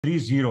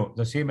3.0,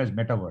 the same as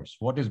metaverse.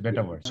 What is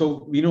metaverse?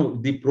 So,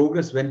 the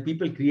progress when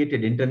people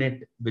created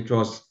internet, which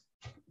was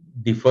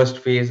the first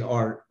phase,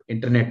 or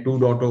internet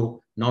 2.0,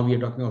 now we are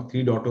talking of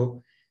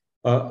 3.0.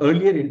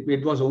 Earlier,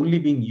 it was only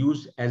being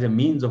used as a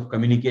means of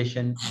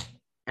communication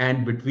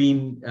and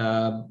between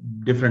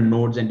different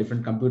nodes and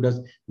different computers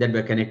that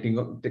were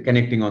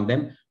connecting on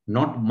them.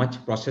 Not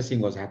much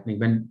processing was happening.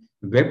 When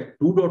Web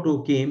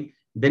 2.0 came,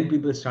 then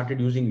people started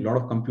using a lot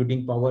of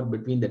computing power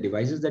between the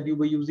devices that you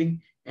were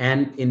using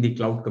and in the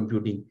cloud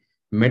computing.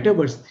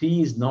 Metaverse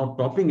 3 is now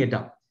topping it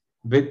up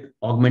with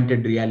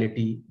augmented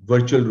reality,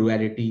 virtual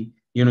reality,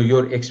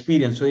 your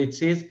experience. So it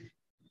says,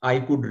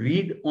 I could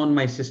read on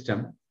my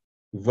system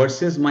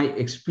versus my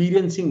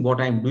experiencing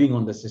what I'm doing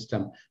on the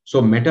system. So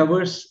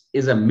metaverse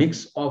is a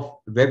mix of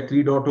Web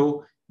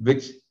 3.0,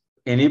 which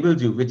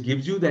enables you, which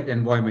gives you that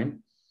environment.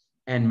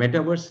 And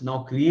metaverse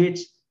now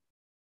creates,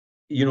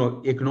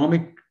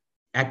 economic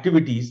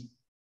activities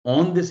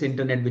on this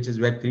internet, which is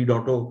Web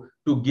 3.0,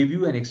 to give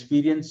you an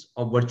experience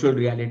of virtual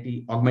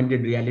reality,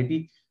 augmented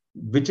reality,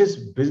 which is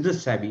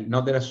business savvy.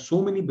 Now, there are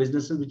so many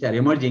businesses which are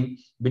emerging,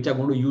 which are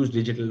going to use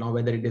digital now,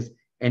 whether it is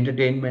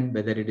entertainment,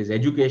 whether it is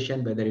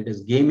education, whether it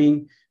is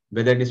gaming,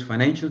 whether it is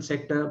financial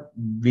sector.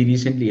 We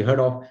recently heard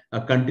of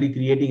a country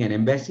creating an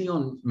embassy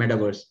on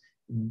metaverse.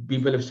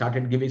 People have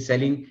started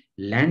selling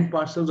land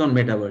parcels on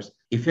metaverse.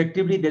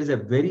 Effectively, there is a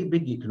very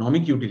big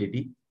economic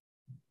utility,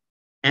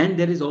 and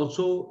there is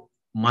also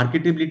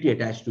marketability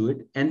attached to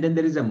it. And then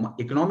there is a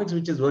economics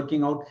which is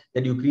working out,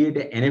 that you create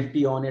an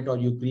NFT on it, or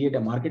you create a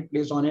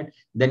marketplace on it,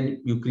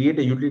 then you create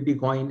a utility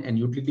coin, and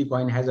utility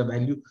coin has a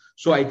value.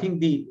 So I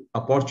think the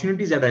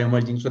opportunities that are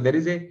emerging, so there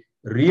is a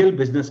real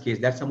business case.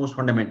 That's the most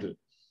fundamental.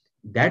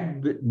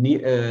 That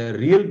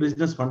real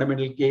business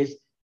fundamental case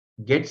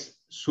gets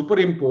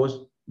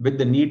superimposed with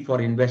the need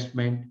for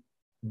investment,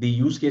 the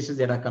use cases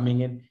that are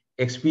coming in,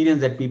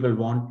 experience that people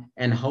want,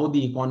 and how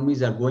the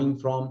economies are going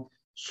from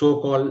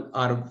so-called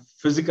our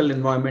physical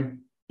environment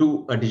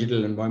to a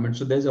digital environment.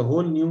 So there's a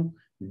whole new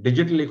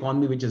digital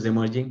economy which is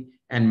emerging,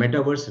 and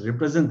metaverse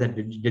represents that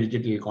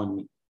digital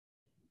economy.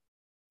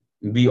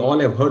 We all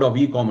have heard of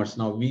e-commerce.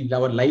 Now,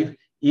 our life,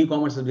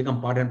 e-commerce has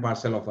become part and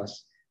parcel of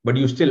us, but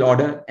you still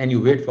order and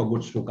you wait for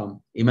goods to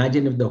come.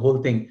 Imagine if the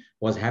whole thing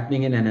was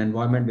happening in an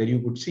environment where you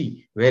could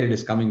see where it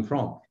is coming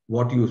from,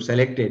 what you've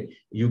selected.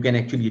 You can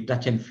actually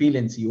touch and feel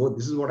and see, oh,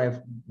 this is what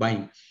I'm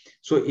buying.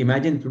 So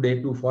imagine today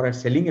too, for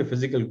us selling a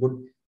physical good,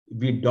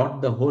 we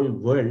dot the whole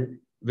world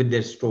with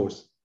their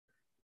stores.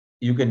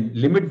 You can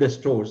limit the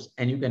stores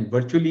and you can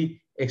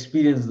virtually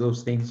experience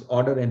those things,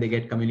 order, and they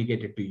get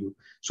communicated to you.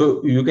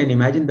 So you can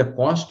imagine the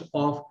cost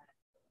of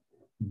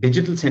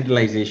digital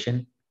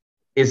centralization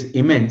is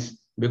immense,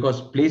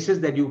 because places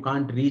that you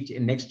can't reach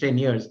in next 10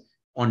 years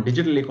on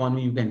digital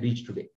economy, you can reach today.